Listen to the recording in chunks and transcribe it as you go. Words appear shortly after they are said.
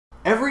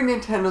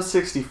Nintendo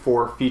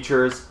 64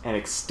 features an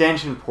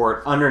extension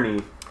port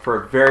underneath for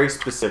a very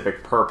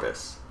specific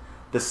purpose.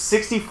 The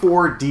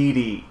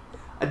 64DD,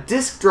 a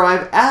disk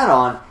drive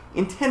add-on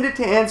intended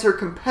to answer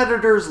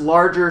competitors'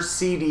 larger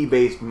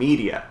CD-based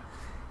media.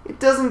 It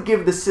doesn't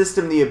give the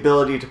system the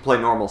ability to play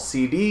normal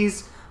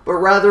CDs, but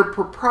rather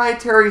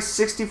proprietary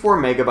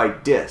 64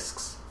 megabyte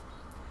disks.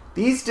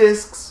 These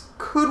disks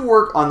could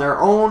work on their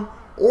own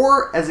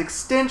or as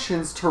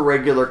extensions to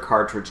regular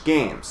cartridge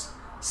games,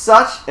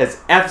 such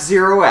as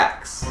F-Zero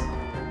X.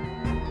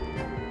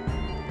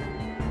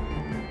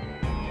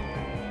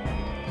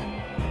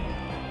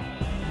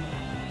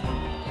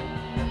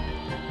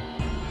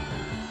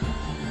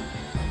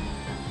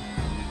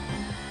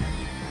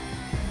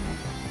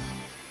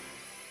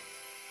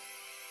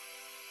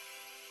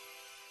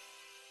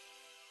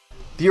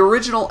 The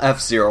original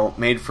F-Zero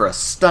made for a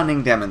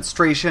stunning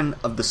demonstration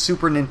of the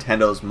Super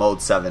Nintendo's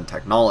Mode 7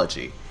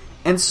 technology,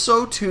 and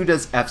so too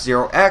does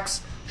F-Zero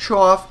X show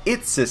off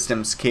its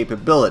system's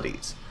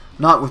capabilities,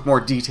 not with more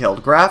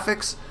detailed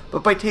graphics,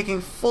 but by taking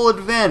full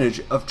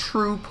advantage of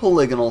true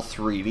polygonal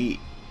 3D.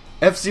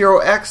 F-Zero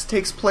X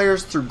takes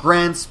players through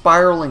grand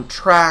spiraling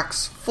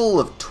tracks full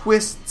of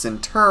twists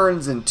and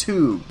turns and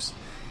tubes.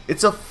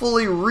 It's a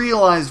fully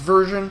realized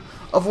version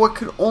of what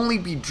could only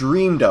be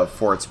dreamed of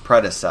for its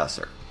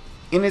predecessor.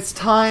 In its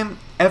time,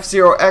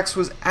 F-Zero X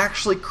was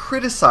actually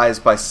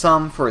criticized by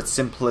some for its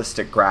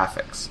simplistic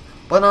graphics,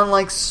 but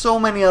unlike so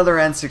many other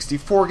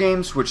N64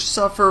 games which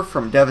suffer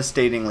from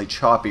devastatingly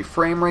choppy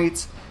frame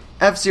rates,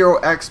 F-Zero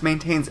X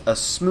maintains a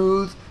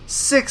smooth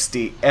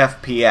 60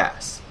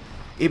 FPS.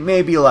 It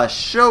may be less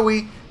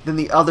showy than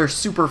the other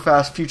super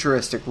fast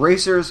futuristic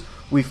racers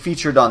we've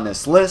featured on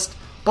this list,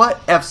 but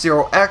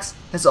F-Zero X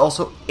has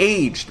also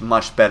aged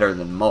much better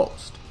than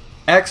most.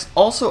 X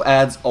also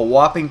adds a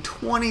whopping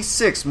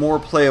 26 more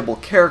playable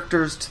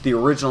characters to the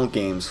original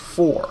game's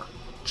 4.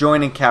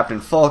 Joining Captain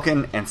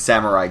Falcon and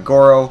Samurai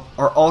Goro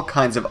are all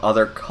kinds of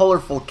other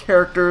colorful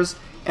characters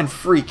and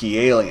freaky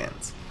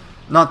aliens,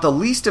 not the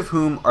least of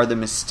whom are the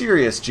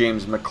mysterious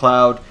James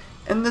McCloud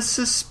and the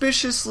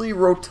suspiciously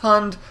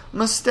rotund,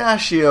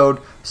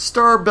 mustachioed,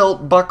 star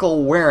belt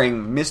buckle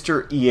wearing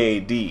Mr.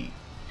 EAD.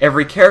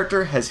 Every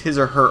character has his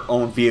or her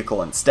own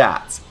vehicle and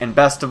stats, and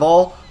best of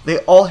all, they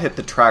all hit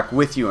the track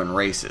with you in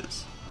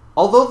races.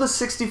 Although the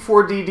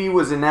 64DD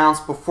was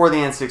announced before the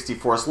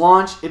N64's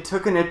launch, it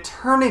took an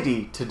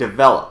eternity to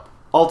develop.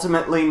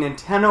 Ultimately,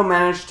 Nintendo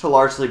managed to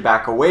largely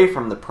back away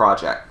from the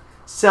project,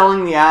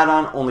 selling the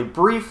add-on only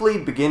briefly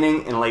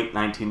beginning in late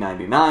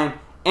 1999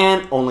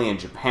 and only in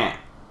Japan.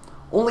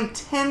 Only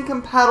 10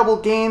 compatible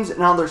games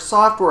and other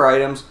software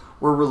items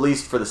were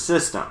released for the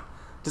system,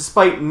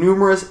 despite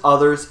numerous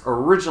others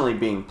originally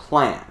being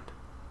planned.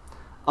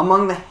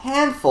 Among the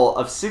handful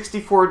of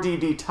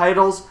 64DD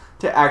titles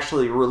to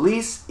actually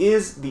release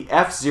is the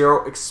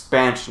F-Zero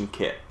expansion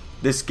kit.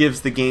 This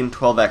gives the game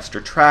 12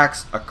 extra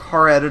tracks, a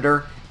car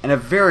editor, and a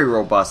very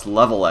robust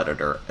level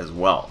editor as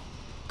well.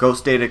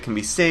 Ghost data can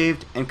be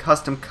saved, and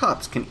custom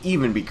cups can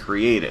even be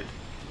created.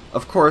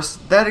 Of course,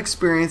 that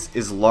experience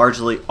is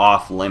largely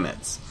off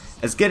limits,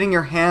 as getting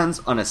your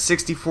hands on a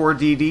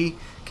 64DD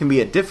can be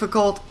a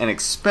difficult and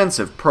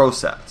expensive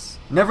process.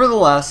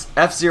 Nevertheless,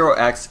 F-Zero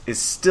X is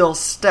still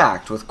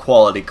stacked with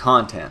quality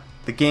content.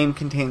 The game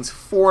contains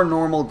 4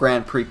 normal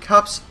Grand Prix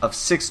cups of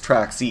 6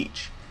 tracks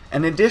each.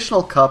 An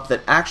additional cup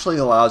that actually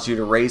allows you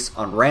to race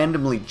on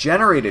randomly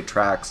generated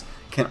tracks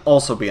can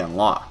also be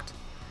unlocked.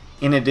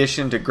 In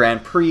addition to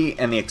Grand Prix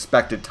and the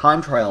expected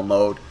time trial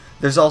mode,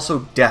 there's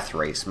also Death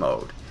Race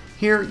mode.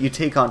 Here, you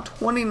take on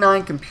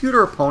 29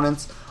 computer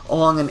opponents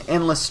along an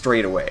endless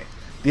straightaway.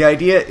 The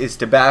idea is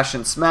to bash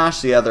and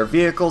smash the other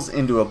vehicles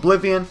into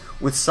oblivion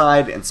with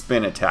side and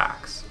spin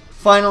attacks.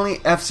 Finally,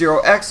 F-Zero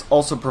X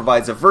also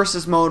provides a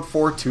versus mode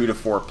for 2 to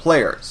 4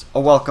 players, a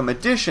welcome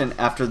addition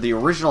after the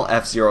original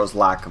F-Zero's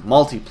lack of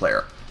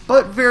multiplayer,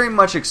 but very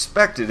much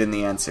expected in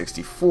the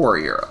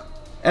N64 era.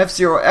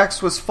 F-Zero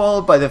X was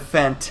followed by the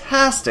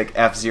fantastic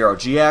F-Zero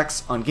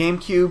GX on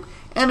GameCube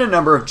and a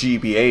number of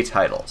GBA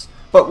titles,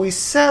 but we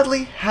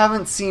sadly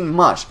haven't seen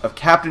much of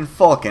Captain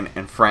Falcon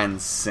and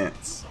friends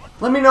since.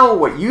 Let me know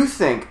what you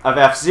think of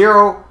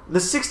F-Zero, the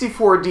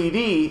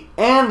 64DD,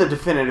 and the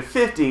Definitive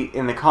 50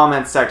 in the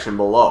comments section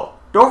below.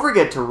 Don't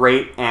forget to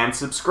rate and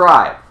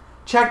subscribe.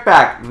 Check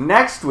back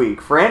next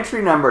week for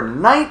entry number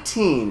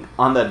 19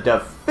 on the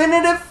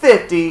Definitive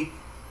 50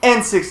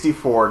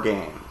 N64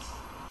 game.